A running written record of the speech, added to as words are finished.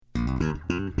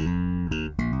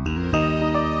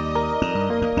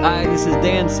Hi, this is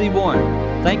Dan Seaborn.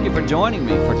 Thank you for joining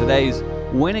me for today's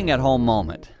Winning at Home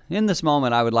moment. In this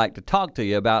moment, I would like to talk to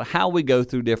you about how we go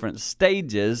through different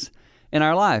stages in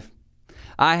our life.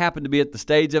 I happen to be at the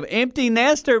stage of empty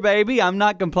nester, baby. I'm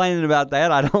not complaining about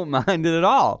that. I don't mind it at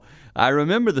all. I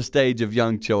remember the stage of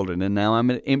young children, and now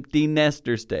I'm at empty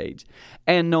nester stage.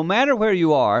 And no matter where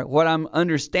you are, what I'm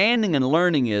understanding and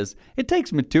learning is it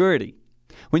takes maturity.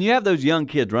 When you have those young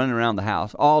kids running around the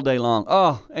house all day long,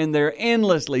 and they're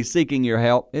endlessly seeking your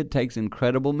help, it takes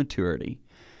incredible maturity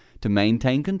to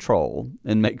maintain control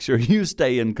and make sure you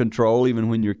stay in control even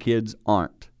when your kids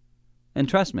aren't. And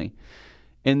trust me,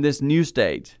 in this new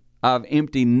stage of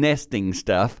empty nesting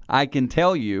stuff, I can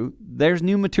tell you there's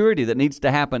new maturity that needs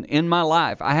to happen in my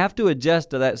life. I have to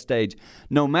adjust to that stage.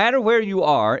 No matter where you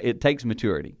are, it takes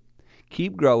maturity.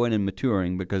 Keep growing and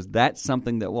maturing because that's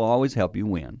something that will always help you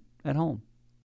win at home.